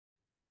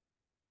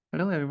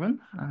Hello everyone,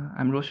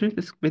 I'm Roshi.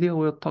 This video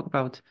will talk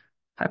about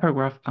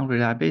hypergraph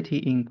unreliability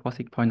in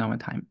Quasi polynomial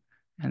time.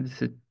 And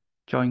this is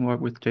joint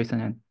work with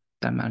Jason and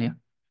Dan Malia.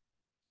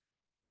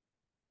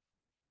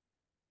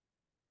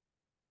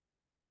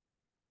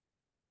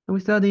 So we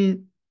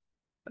studied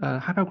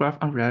hypergraph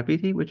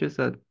unreliability, which is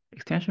an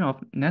extension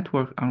of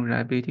network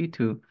unreliability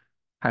to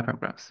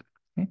hypergraphs.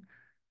 Okay?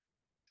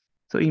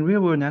 So in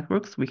real-world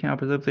networks, we can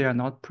observe they are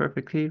not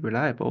perfectly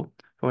reliable.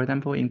 For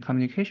example, in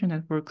communication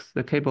networks,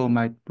 the cable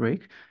might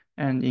break,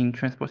 and in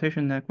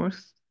transportation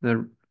networks,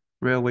 the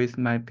railways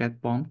might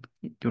get bombed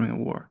during a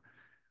war.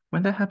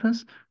 When that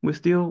happens, we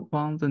still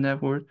want the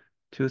network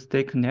to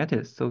stay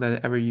connected so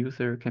that every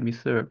user can be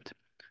served.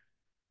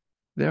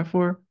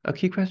 Therefore, a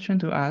key question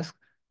to ask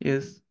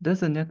is,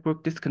 does the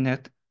network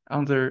disconnect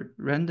under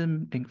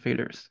random link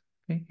failures?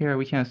 Okay, here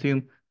we can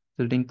assume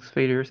the link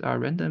failures are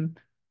random,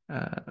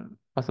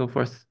 also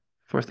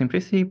for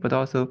simplicity, but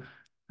also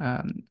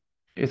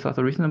it's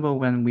also reasonable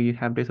when we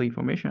have little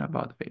information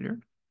about the failure.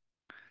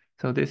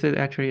 So this is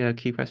actually a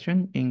key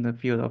question in the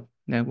field of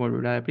network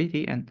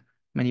reliability, and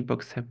many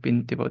books have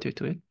been devoted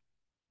to it.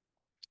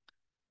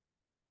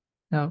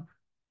 Now,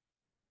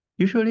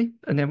 usually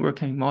a network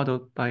can be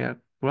modeled by a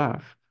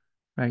graph,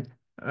 right?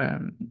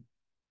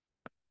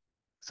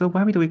 So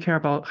why do we care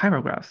about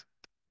hypergraphs?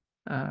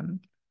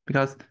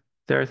 Because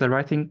there is a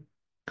writing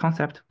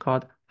concept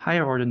called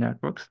higher order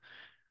networks,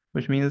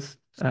 which means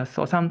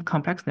so some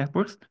complex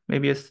networks,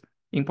 maybe it's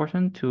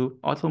important to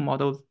also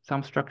model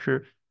some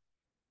structure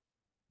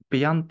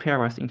beyond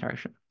pairwise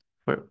interaction,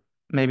 for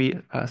maybe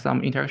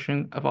some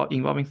interaction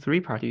involving three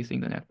parties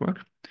in the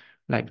network,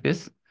 like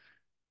this.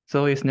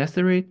 So it's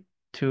necessary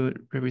to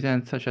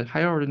represent such a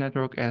higher order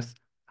network as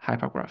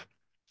hypergraph.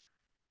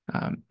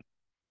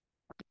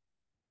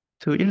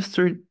 To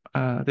illustrate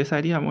this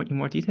idea in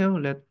more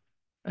detail,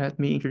 let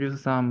me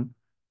introduce some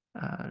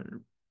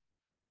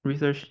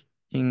research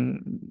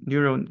in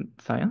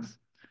neuroscience.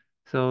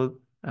 So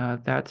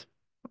that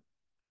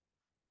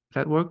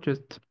work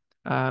just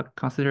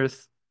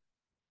considers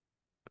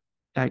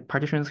like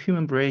partitions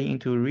human brain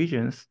into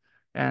regions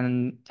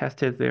and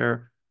tested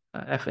their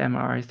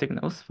fMRI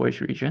signals for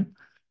each region.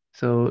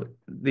 So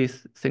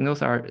these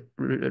signals are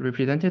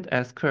represented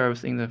as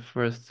curves in the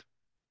first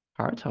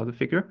part of the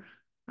figure.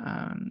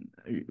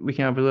 We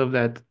can observe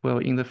that, well,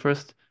 in the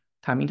first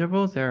time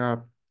interval, there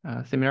are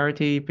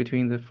similarity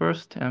between the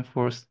first and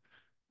fourth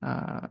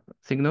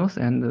signals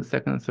and the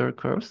second and third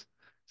curves.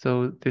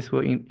 So this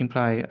will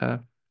imply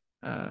a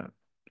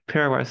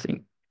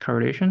pairwise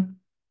correlation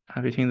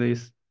between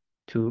these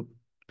two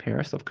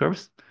pairs of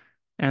curves.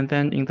 And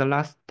then in the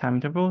last time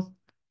interval,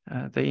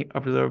 they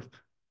observe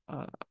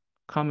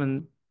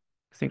common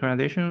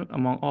synchronization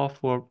among all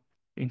four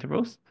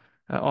intervals,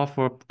 all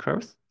four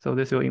curves. So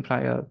this will imply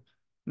a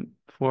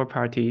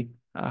four-party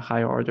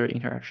higher order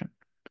interaction.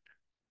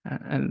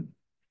 And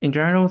in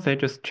general, they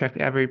just check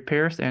every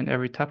pairs and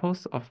every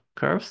tuples of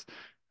curves,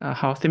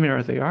 how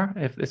similar they are.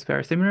 If it's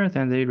very similar,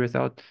 then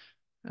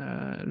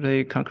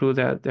they conclude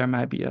that there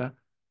might be a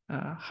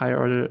higher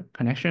order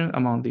connection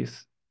among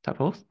these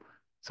tuples.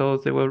 So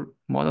they will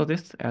model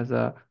this as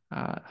a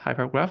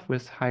hypergraph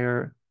with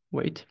higher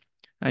weight.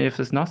 And if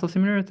it's not so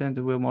similar, then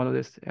they will model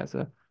this as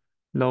a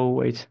low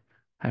weight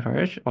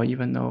hyperedge or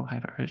even no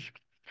hyperedge.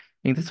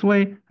 In this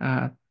way,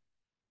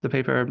 the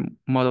paper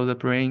modeled the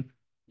brain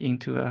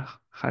into a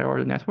higher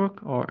order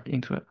network or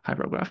into a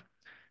hypergraph.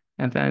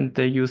 And then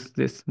they use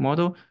this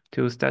model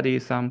to study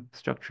some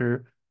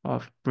structure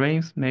of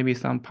brains. Maybe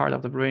some part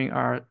of the brain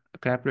are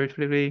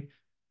collaboratively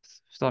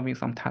solving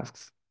some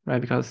tasks, right?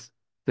 Because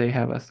they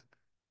have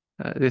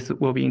this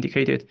will be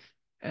indicated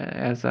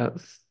as a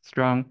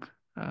strong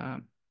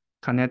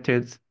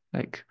connected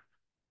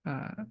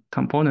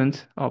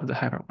component of the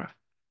hypergraph.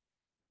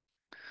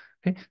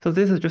 Okay, so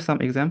this is just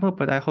some example,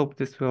 but I hope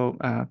this will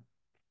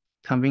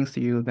convince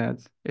you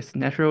that it's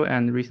natural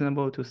and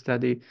reasonable to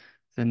study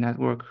the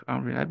network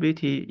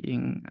unreliability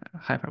in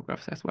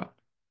hypergraphs as well.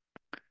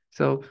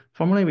 So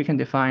formally, we can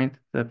define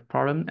the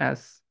problem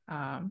as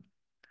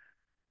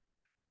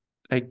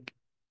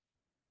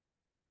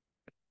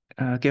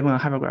given a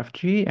hypergraph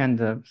G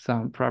and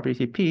some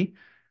probability P,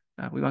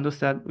 we want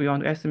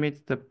to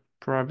estimate the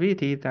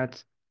probability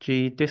that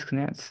G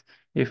disconnects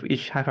if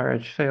each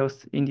hyperedge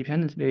fails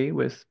independently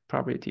with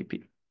probability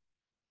P.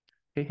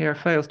 Okay, here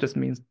fails just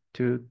means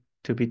to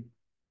be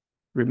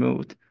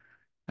removed.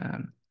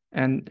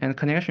 And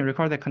connection,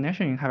 recall that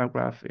connection in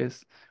hypergraph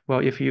is, well,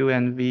 if U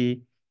and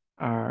V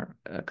are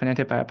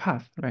connected by a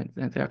path, right?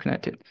 Then they are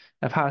connected.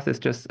 A path is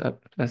just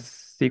a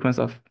sequence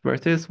of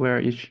vertices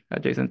where each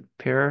adjacent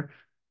pair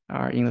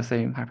are in the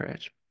same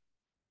hyperedge.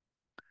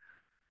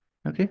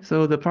 Okay,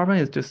 so the problem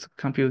is just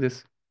compute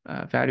this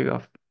value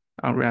of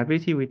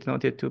unreliability. We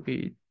denote it to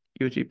be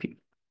UGP.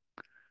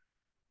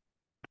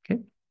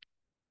 Okay,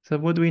 so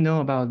what do we know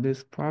about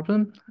this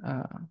problem?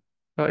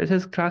 Well, it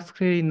is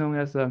classically known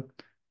as a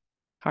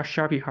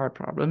Sharpe-Hart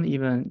problem,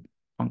 even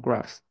on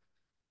graphs.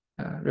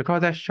 Recall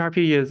that Sharpe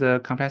is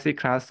a complexity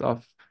class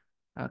of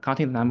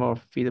counting the number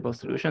of feasible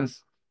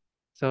solutions.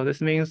 So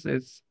this means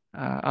it's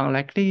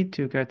unlikely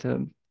to get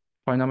a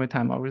polynomial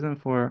time algorithm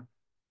for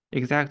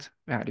exact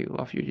value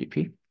of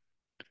UGP.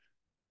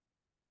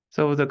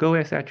 So the goal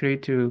is actually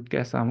to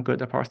get some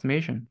good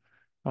approximation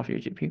of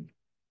UGP.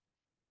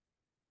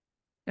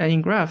 And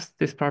in graphs,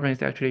 this problem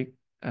is actually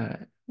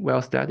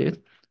well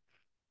studied.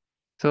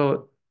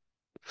 So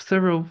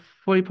several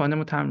fully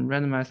polynomial time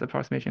randomized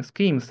approximation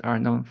schemes are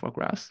known for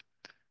graphs,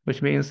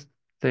 which means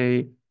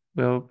they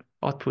will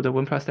output a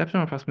 1 plus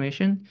epsilon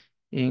approximation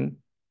in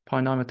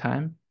polynomial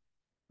time,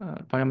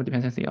 polynomial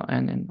dependency on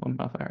n and 1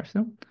 plus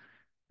epsilon,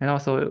 and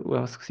also it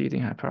will succeed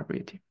in high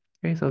probability.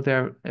 Okay, so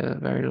there are a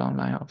very long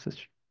line of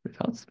such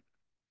results.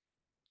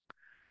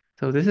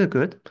 So this is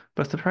good,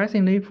 but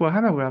surprisingly for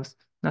hypergraphs,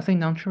 nothing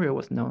non-trivial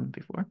was known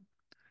before.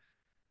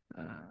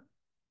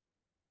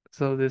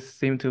 So this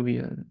seemed to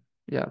be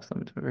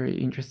some very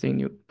interesting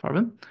new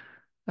problem.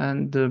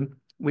 And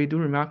we do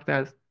remark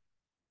that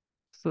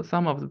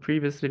some of the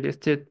previously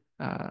listed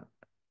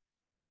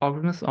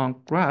algorithms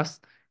on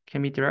graphs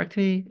can be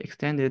directly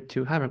extended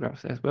to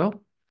hypergraphs as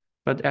well,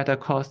 but at a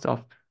cost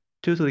of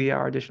 2 to the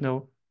r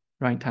additional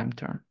runtime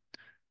term.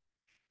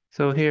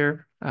 So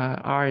here,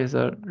 R is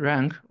a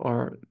rank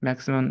or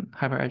maximum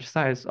hyperedge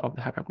size of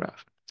the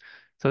hypergraph.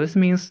 So this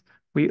means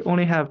we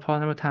only have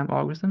polynomial time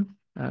algorithm,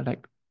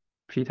 like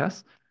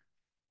p-test,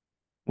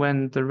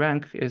 when the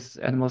rank is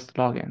at most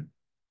log n.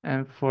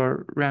 And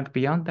for rank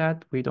beyond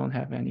that, we don't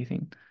have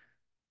anything,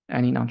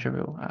 any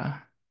non-trivial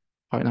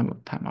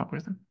polynomial time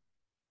algorithm.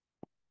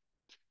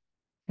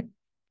 Okay.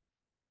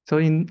 So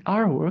in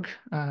our work,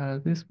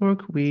 this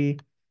work, we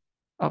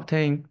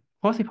obtain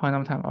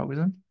quasi-polynomial time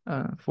algorithm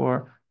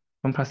for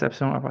 1 plus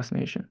epsilon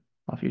approximation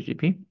of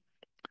UGP.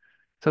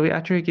 So we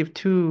actually give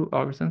 2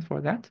 algorithms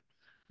for that.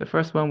 The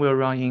first one will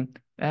run in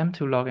m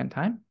to log n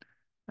time,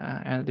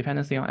 and the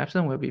dependency on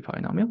epsilon will be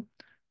polynomial.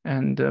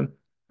 And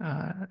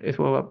it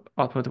will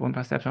output 1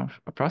 plus epsilon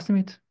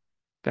approximate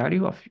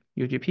value of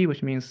UGP,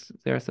 which means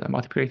there's a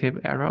multiplicative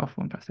error of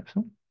 1 plus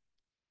epsilon.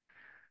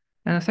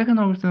 And the second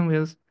algorithm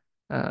is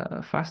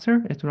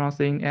faster. It runs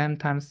in m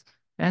times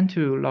n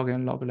to log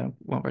n log 1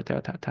 over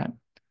delta time,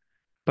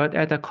 but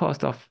at the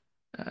cost of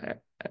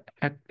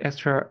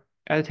extra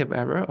additive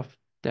error of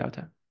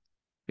delta,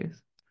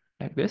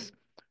 like this.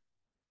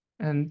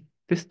 And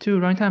these 2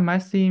 runtime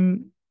might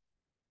seem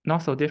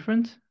not so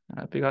different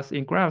because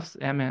in graphs,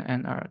 m and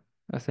n are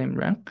the same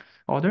rank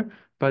order,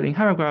 but in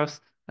hypergraphs,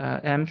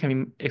 m can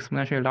be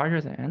exponentially larger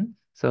than n,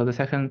 so the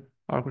second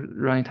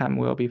running time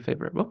will be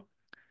favorable.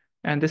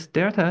 And this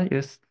delta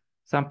is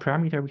some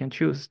parameter we can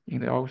choose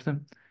in the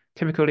algorithm.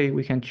 Typically,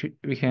 we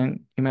can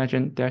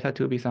imagine delta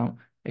to be some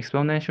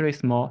exponentially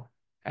small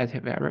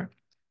additive error.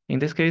 In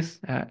this case,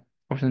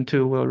 algorithm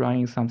 2 will run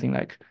in something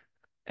like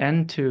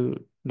n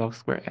to log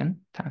square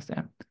n times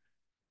m.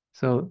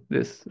 So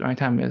this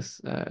runtime is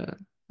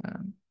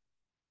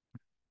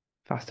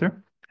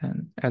faster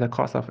and at the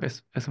cost of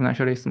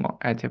exponentially small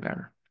additive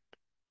error.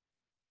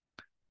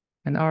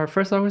 And our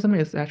first algorithm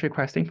is actually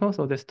quite simple.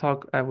 So this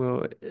talk, I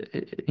will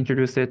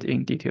introduce it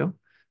in detail.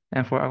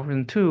 And for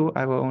algorithm 2,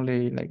 I will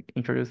only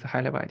introduce the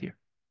high level idea.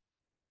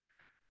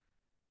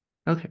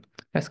 Okay,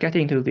 let's get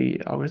into the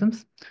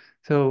algorithms.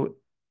 So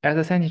as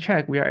a sanity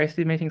check, we are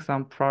estimating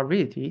some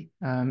probability.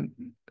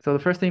 So the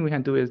first thing we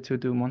can do is to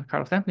do Monte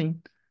Carlo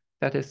sampling.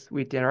 That is,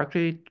 we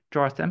directly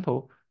draw a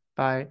sample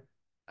by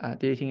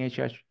deleting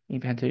HH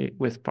independently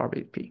with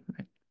probability P,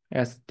 right,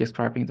 as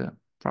describing the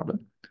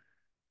problem.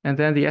 And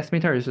then the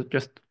estimator is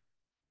just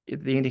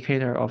the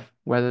indicator of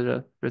whether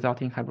the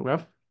resulting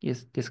hypergraph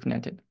is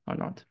disconnected or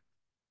not.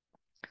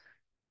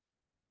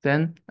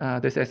 Then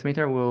this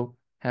estimator will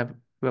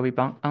be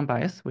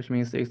unbiased, which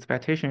means the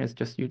expectation is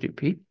just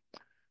UGP.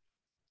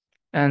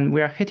 And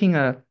we are hitting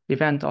an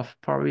event of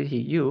probability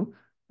U,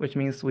 which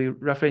means we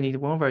roughly need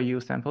 1 over U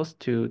samples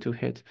to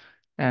hit.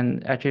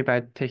 And actually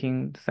by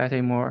taking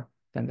slightly more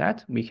than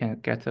that, we can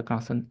get a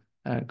constant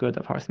good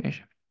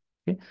approximation.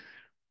 Okay.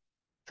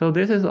 So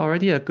this is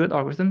already a good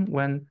algorithm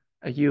when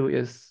a U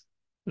is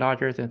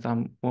larger than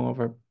some 1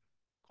 over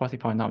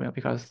quasi-polynomial,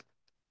 because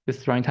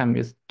this runtime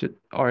is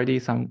already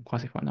some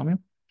quasi-polynomial.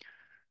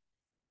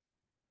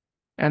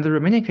 And the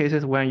remaining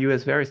cases when U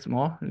is very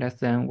small, less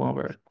than 1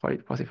 over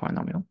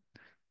quasi-polynomial.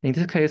 In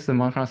this case, the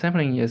Monte Carlo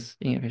sampling is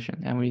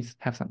inefficient, and we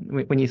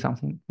need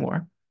something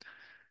more.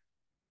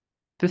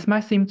 This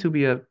might seem to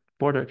be a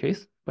border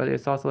case, but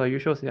it's also a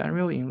usual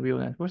scenario in real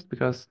networks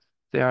because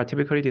they are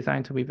typically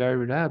designed to be very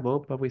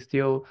reliable, but we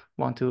still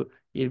want to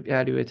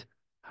evaluate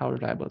how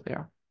reliable they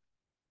are.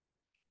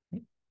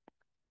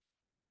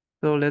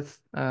 So let's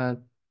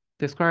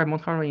describe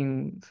Monte Carlo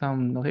in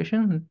some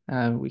notation.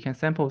 We can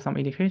sample some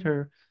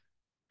indicator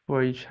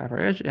for each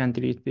hyperedge and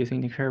delete this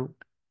indicator.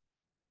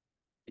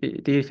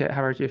 Delete the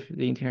average if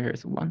the indicator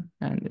is 1.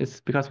 And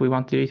it's because we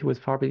want to delete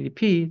with probability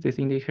P, this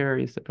indicator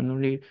is a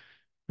Bernoulli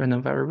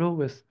random variable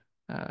with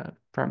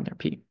parameter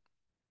P.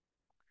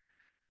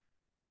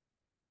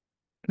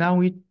 Now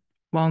we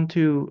want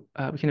to,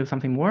 we can do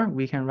something more.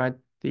 We can write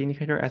the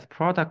indicator as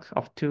product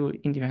of 2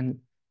 independent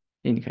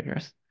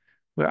indicators,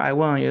 where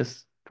I1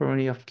 is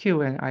probability of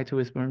Q and I2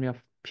 is probability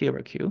of P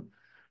over Q.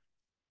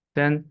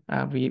 then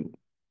we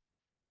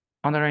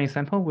on the running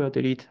sample will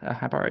delete a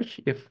hyperedge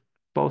if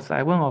both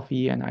I1 of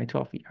E and I2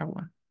 of E are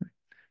 1.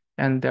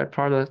 And their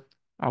product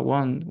are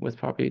 1 with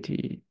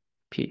probability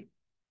P.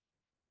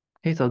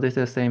 Okay, so this is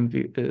the same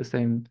view,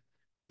 same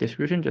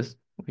distribution, just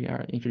we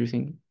are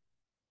introducing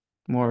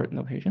more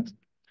notations.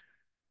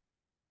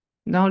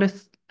 Now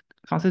let's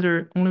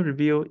consider only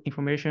reveal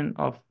information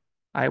of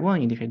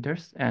I1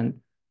 indicators and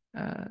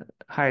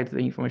hide the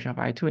information of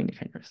I2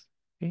 indicators.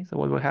 Okay, so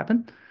what will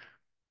happen?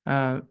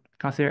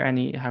 Consider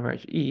any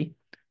average E.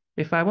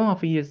 If I1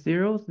 of E is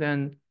 0,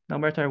 then no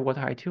matter what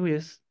I2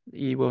 is,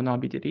 E will not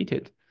be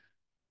deleted.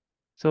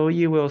 So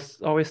E will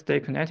always stay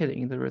connected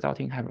in the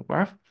resulting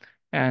hypergraph,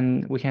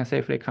 and we can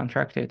safely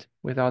contract it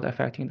without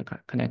affecting the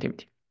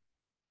connectivity.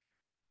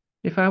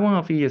 If I1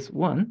 of E is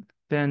 1,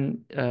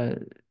 then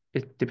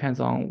it depends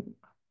on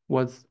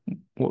what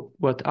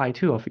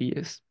I2 of E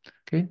is.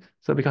 Okay,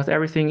 so because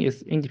everything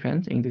is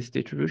independent in this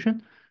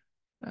distribution,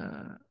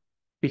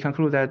 we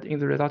conclude that in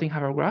the resulting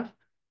hypergraph,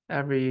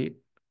 every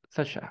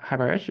such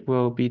hyperedge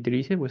will be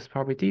deleted with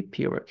probability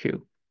P over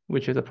Q,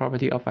 which is the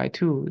property of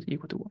I2 is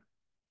equal to 1.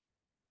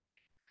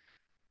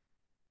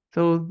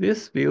 So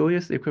this view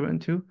is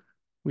equivalent to,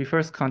 we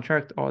first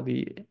contract all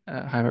the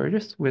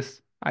hyperedges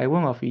with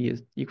I1 of E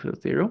is equal to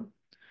 0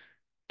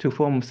 to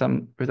form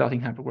some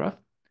resulting hypergraph.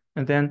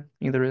 And then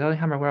in the resulting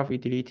hypergraph, we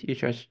delete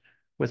each edge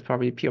with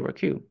probability P over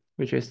Q,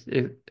 which is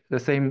the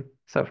same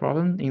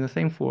subproblem in the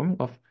same form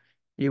of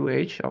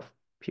UH of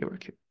P over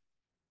Q.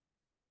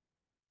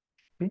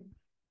 Okay.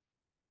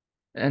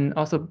 And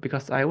also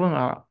because I1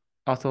 are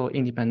also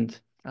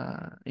independent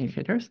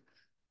indicators.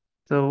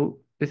 So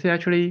this is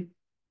actually,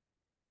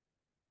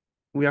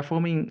 we are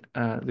forming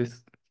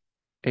this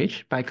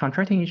H by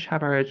contracting each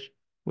hyperedge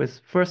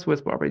with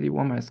probability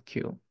 1 minus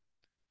Q,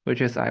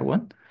 which is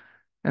I1.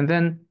 And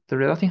then the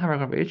resulting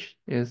hypergraph H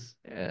is,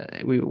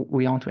 we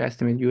want to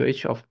estimate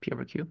UH of P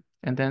over Q.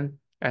 And then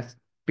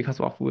because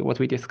of what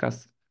we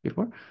discussed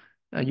before,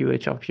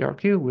 UH of P over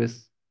Q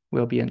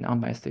will be an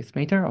unbiased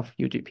estimator of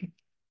UGP.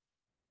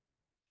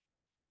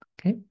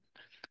 Okay.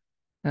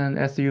 And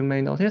as you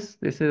may notice,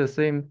 this is the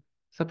same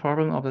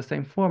subproblem of the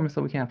same form,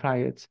 so we can apply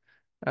it.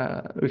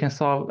 We can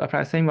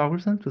apply the same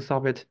algorithm to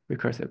solve it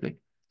recursively.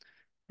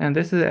 And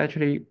this is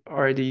actually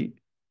already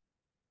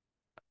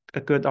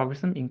a good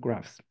algorithm in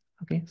graphs.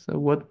 Okay, so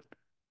what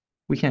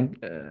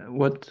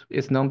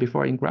is known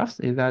before in graphs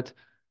is that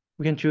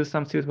we can choose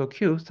some suitable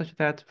Q such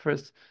that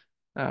first,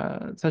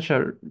 such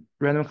a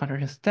random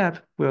contraction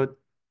step will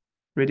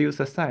reduce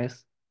the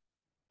size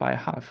by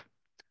half,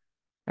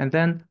 and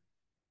then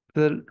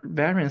the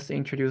variance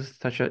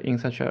introduced in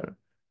such a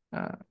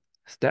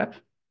step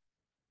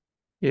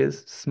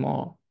is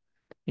small,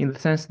 in the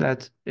sense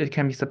that it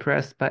can be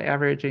suppressed by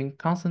averaging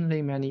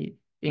constantly many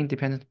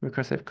independent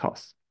recursive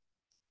calls.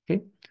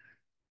 Okay.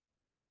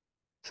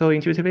 So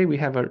intuitively, we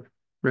have a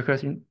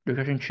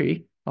recursion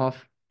tree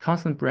of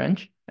constant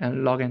branch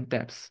and log n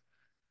depths.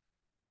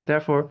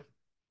 Therefore,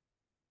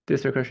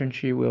 this recursion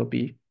tree will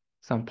be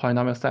some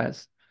polynomial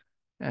size,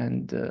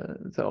 and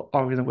the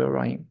algorithm will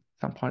run in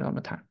some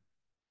polynomial time.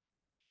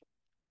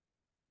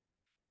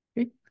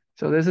 Okay,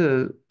 so this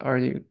is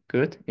already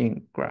good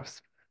in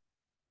graphs.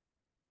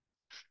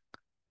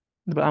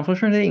 But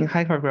unfortunately, in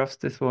hypergraphs,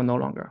 this will no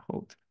longer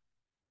hold.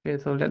 Okay,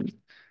 so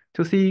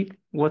to see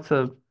what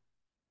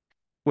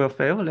will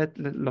fail, let's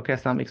look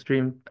at some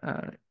extreme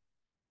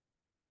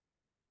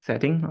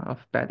setting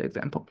of bad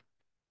example.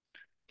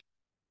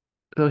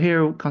 So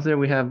here, consider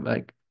we have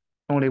like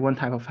only one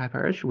type of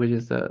hyperedge, which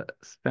is the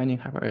spanning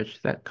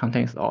hyperedge that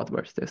contains all the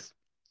vertices.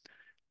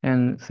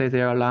 And say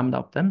there are lambda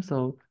of them,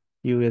 so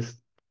U is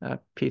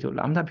P to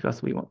lambda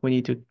because we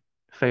need to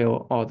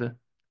fail all the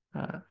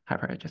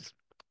hyperedges.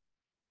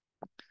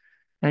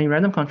 And in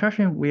random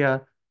contraction, we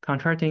are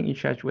contracting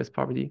each edge with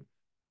probability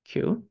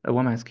Q,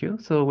 1 minus Q.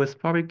 So with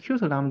probability Q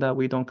to lambda,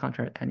 we don't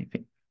contract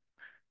anything.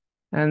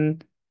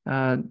 And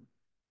the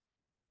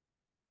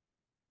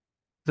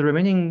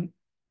remaining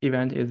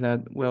event is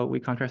that, well,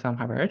 we contract some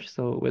hyperedge.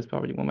 So with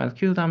probability 1 minus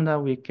Q to lambda,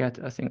 we get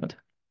a singleton.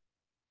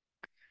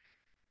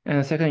 And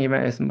the second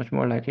event is much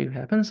more likely to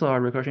happen. So our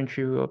recursion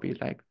tree will be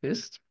like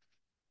this.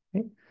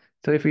 Okay.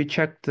 So if we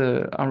check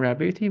the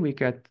unreliability, we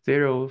get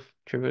 0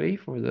 trivially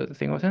for the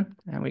singleton,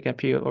 and we get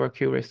P over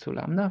Q raised to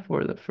lambda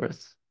for the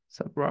first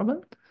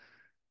subproblem.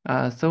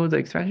 So the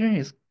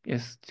expression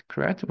is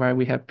correct, where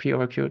we have P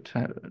over Q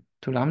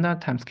to lambda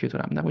times Q to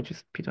lambda, which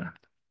is P to lambda.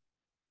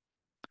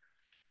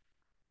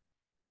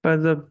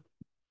 But the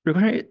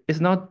recursion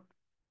is not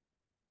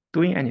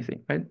doing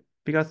anything, right?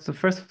 Because the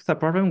first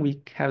subproblem,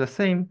 we have the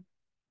same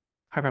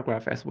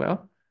hypergraph as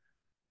well,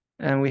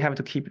 and we have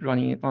to keep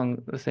running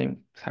on the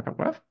same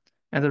hypergraph.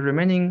 And the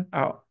remaining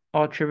are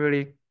all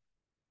trivially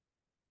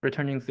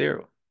returning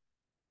 0.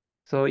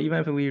 So even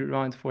if we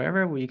run it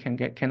forever, we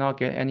cannot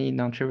get any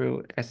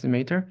non-trivial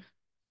estimator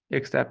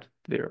except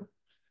 0.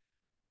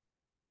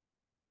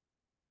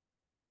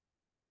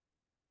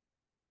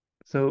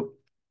 So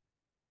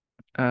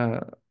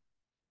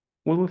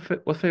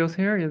what fails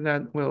here is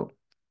that, well,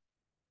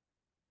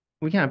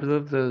 we can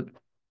observe the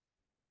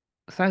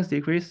size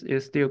decrease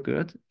is still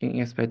good in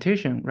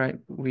expectation, right?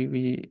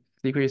 We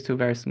decrease to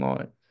very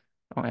small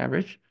on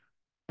average,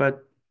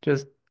 but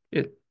just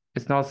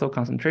it's not so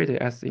concentrated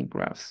as in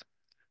graphs.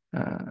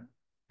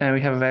 And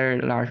we have a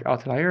very large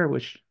outlier,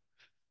 which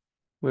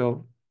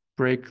will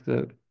break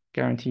the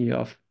guarantee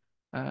of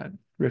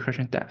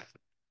recursion depth.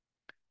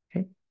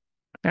 Okay,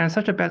 and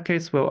such a bad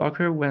case will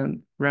occur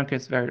when rank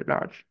is very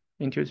large.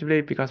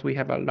 Intuitively, because we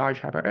have a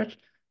large hyperedge,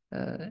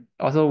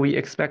 although we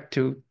expect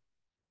to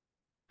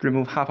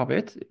remove half of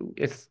it,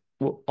 it's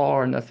all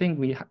or nothing.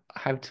 We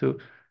have to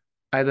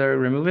either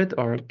remove it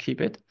or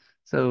keep it.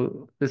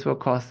 So this will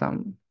cause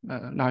some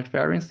large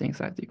variance in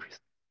size decrease.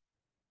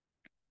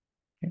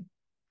 Okay.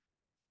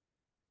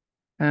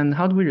 And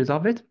how do we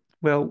resolve it?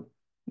 Well,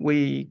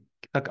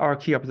 our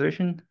key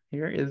observation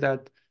here is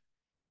that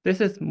this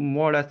is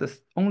more or less the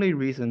only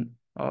reason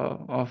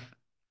of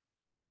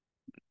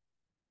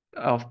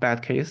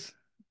bad case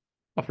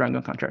of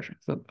random contraction.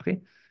 So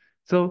okay,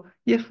 so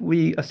if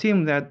we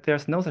assume that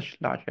there's no such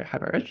large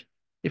hyperedge,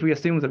 if we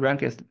assume the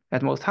rank is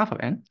at most half of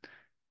n,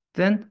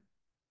 then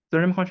the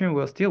random contraction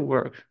will still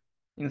work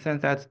in the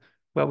sense that,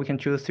 well, we can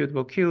choose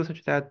suitable Q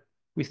such that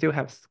we still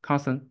have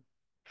constant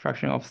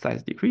fraction of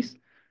size decrease.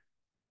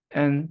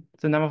 And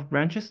the number of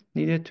branches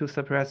needed to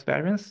suppress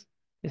variance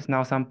is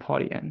now some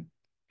poly n.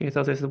 Okay,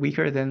 so this is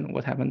weaker than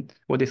what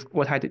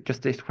I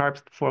just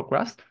described for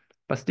graphs,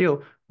 but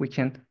still we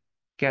can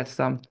get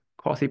some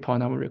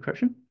quasi-polynomial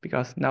recursion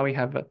because now we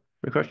have a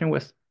recursion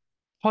with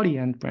poly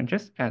n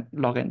branches and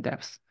log n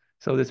depths.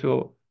 So this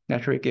will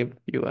naturally give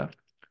you a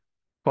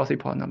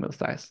quasi-polynomial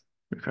size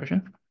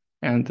recursion,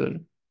 and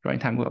the running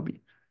time will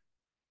be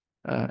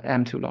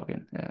m2 log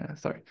n.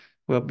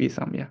 Will be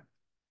some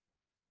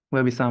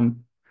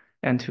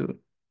n2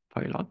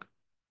 polylog.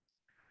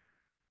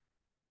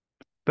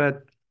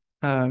 But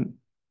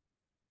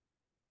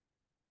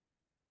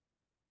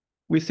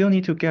we still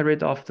need to get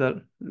rid of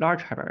the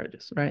large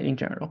hyperedges, right, in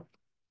general.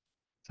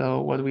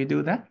 So what do we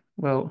do then?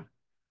 Well,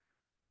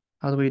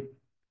 how do we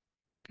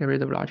get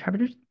rid of large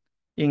hyperedges?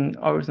 In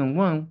algorithm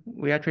 1,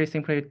 we actually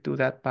simply do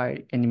that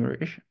by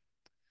enumeration.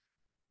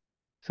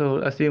 So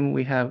assume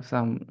we have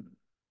some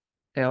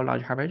L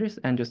large hyperedges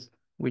and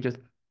we just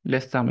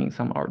list them in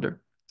some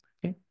order.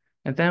 Okay,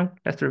 and then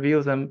let's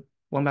review them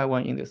one by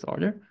one in this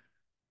order.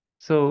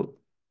 So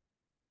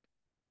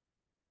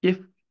if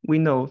we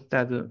know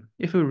that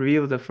if we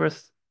review the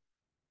first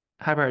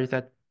hyperedges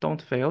that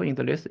don't fail in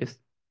the list is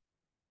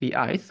the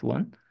ith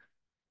one,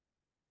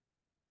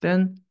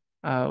 then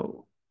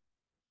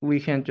we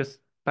can just,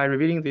 by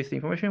revealing this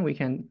information, we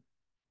can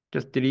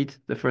just delete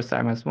the first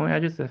I-1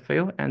 edges that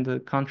fail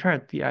and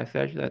contract the ith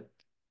edge that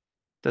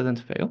doesn't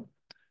fail.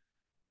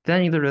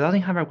 Then in the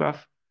resulting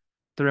hypergraph,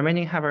 the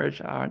remaining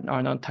hyperedges are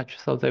not touched,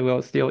 so they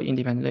will still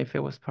independently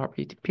fail with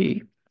property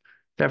P.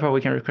 Therefore,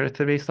 we can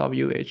recursively solve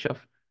UH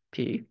of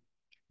P.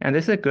 And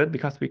this is good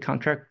because we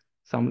contract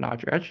some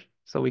large edge,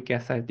 so we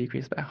get size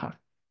decrease by half.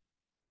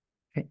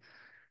 Okay.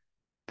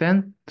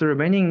 Then the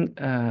remaining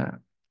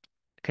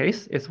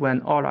case is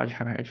when all large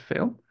hyperedges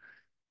fail.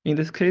 In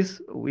this case,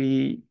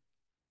 we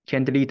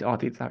can delete all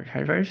these large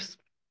hyperedges,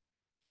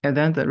 and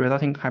then the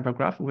resulting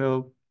hypergraph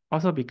will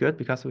also be good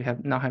because we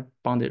now have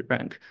bounded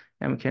rank,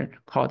 and we can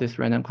call this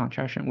random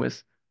contraction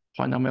with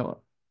polynomial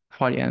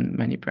poly n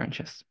many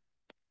branches.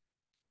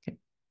 Okay.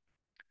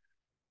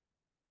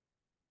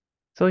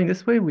 So in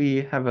this way,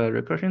 we have a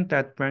recursion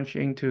that branch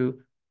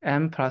into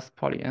m plus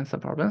poly n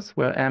subproblems,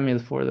 where m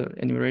is for the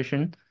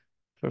enumeration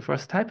for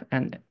first type,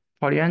 and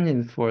poly n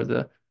is for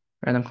the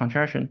random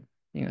contraction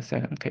in the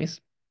second case.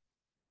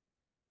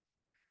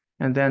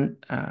 And then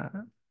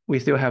we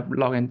still have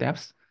log n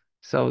depths,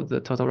 so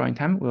the total running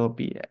time will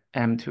be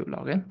m2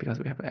 log n because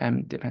we have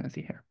m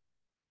dependency here.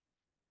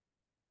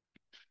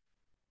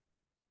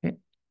 Okay,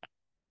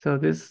 so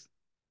this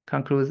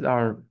concludes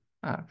our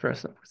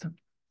first algorithm.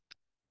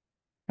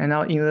 And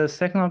now in the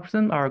second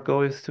algorithm, our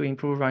goal is to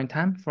improve running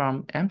time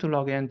from m2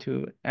 log n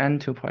to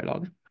n2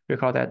 polylog.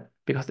 Recall that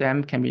because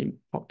m can be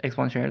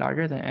exponentially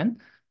larger than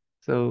n,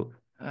 so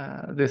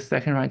this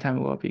second running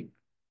time will be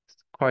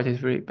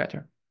qualitatively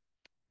better.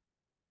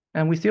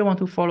 And we still want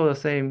to follow the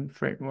same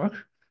framework,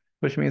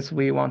 which means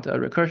we want a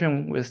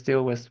recursion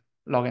with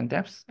log n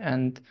depths,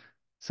 and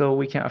so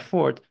we can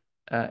afford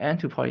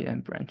n2 poly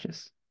n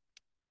branches.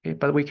 Okay,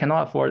 but we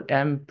cannot afford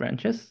m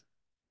branches,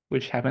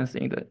 which happens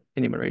in the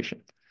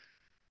enumeration.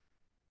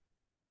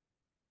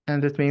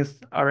 And this means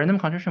our random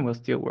contraction will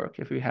still work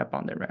if we have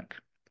bounded rank,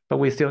 but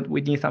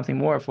we need something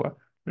more for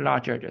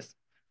large edges.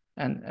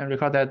 And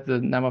recall that the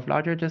number of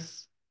large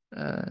edges,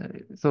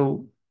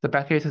 so the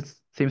bad case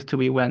seems to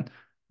be when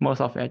most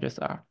of edges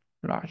are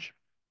large.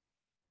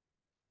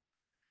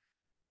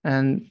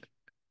 And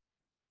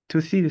to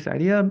see this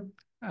idea,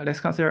 let's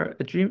consider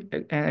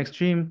an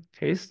extreme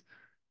case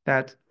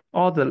that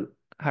all the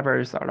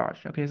hyperedges are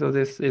large. Okay, so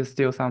this is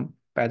still some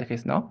bad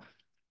case now.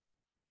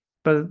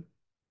 But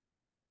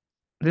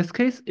this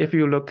case, if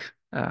you look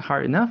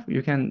hard enough,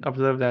 you can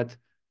observe that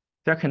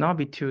there cannot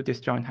be two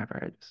disjoint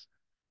hyperedges,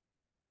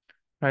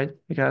 right?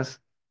 Because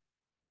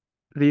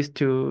these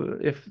two,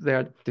 if they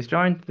are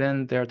disjoint,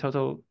 then their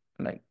total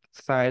like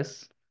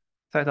size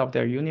of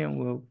their union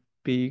will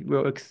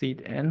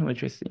exceed n,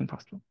 which is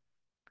impossible.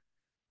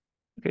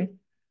 Okay.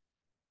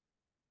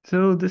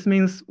 So this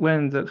means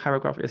when the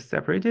hypergraph is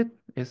separated,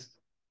 is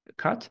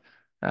cut,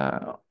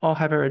 all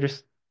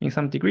hyperedges in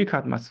some degree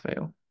cut must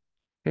fail.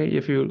 Okay,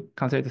 if you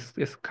consider this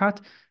is cut,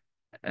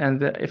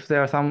 and if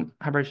there are some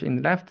hyperedges in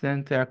the left,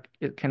 then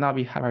it cannot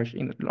be hyperedge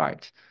in the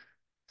right.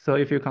 So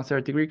if you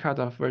consider degree cut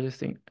of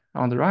vertices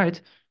on the right,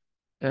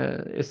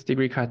 its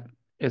degree cut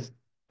is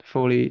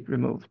fully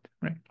removed,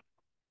 right?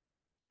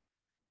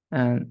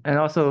 And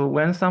also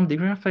when some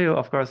degree fail,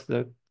 of course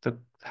the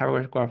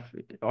hypergraph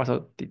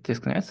also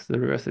disconnects. The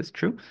reverse is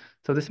true.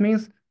 So this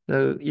means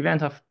the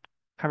event of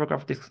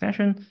hypergraph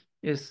disconnection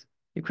is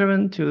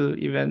equivalent to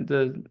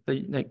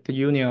the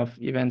union of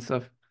events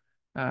of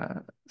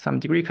some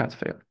degree cut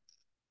fail.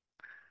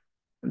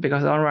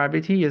 Because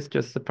unreliability is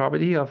just the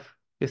probability of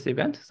this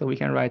event, so we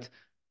can write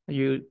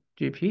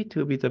UGP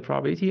to be the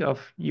probability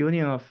of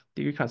union of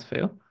degree cuts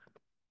fail,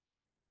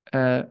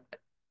 and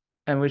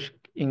which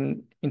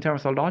in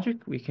terms of logic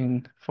we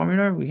can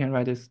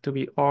write this to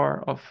be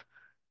R of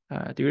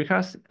degree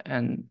cuts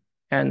and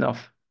N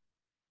of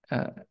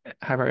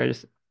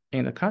hyperedges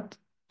in the cut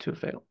to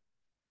fail.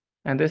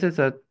 And this is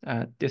a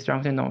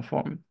disjunctive norm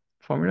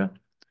formula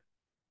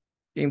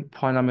in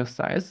polynomial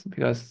size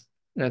because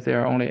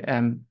there are only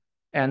n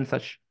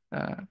such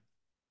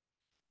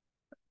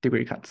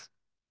degree cuts.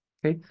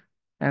 Okay,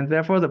 and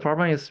therefore the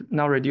problem is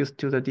now reduced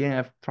to the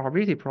DNF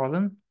probability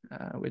problem,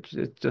 which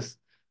is just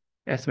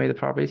estimate the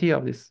probability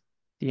of this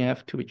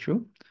DNF to be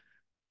true.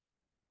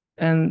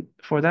 And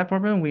for that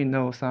problem, we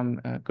know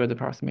some good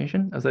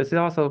approximation. So it's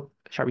also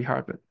shall be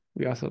hard, but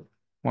we also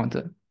want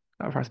an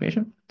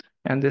approximation,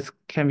 and this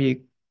can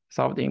be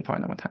solved in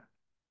polynomial time.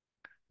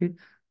 Okay.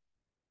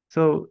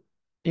 So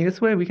in this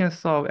way, we can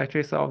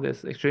actually solve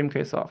this extreme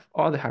case of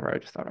all the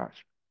hyperedges are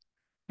large.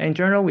 And in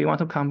general, we want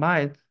to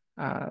combine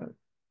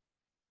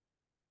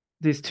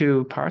these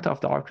two parts of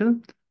the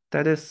algorithm.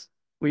 That is,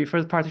 we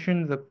first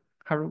partition the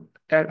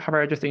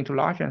hyperedges into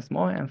large and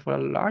small, and for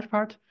the large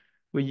part,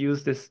 we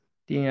use this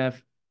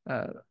DNF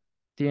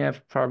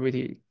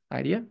probability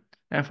idea,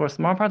 and for a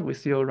small part, we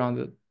still run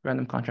the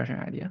random contraction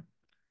idea.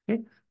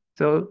 Okay,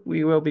 so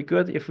we will be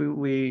good if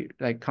we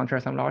like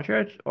contrast some large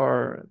edge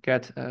or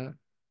get a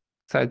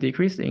size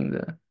decrease in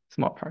the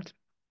small part.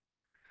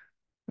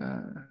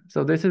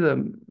 So this is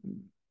a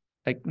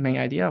main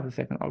idea of the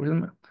second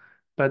algorithm,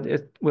 but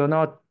it will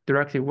not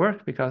directly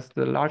work because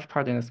the large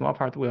part and the small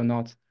part will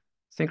not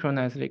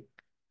synchronize.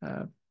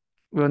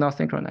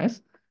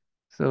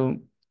 So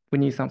we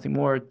need something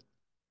more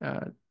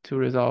to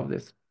resolve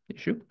this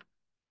issue,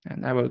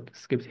 and I will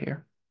skip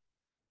here.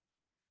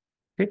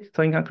 Okay,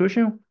 so in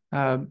conclusion,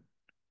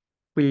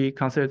 we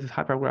consider this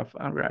hypergraph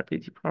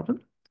unreliability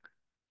problem,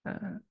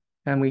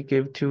 and we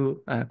give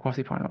two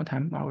quasi-polynomial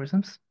time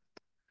algorithms.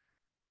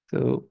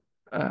 So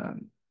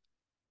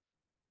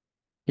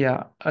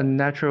yeah, a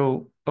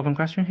natural open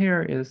question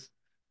here is,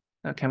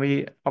 can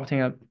we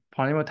obtain a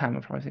polynomial time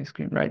approximation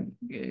scheme, right?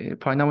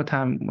 Polynomial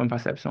time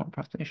 1/epsilon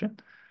approximation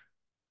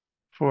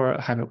for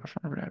hypergraph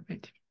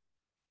unreliability.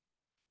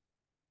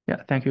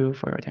 Yeah, thank you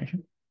for your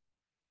attention.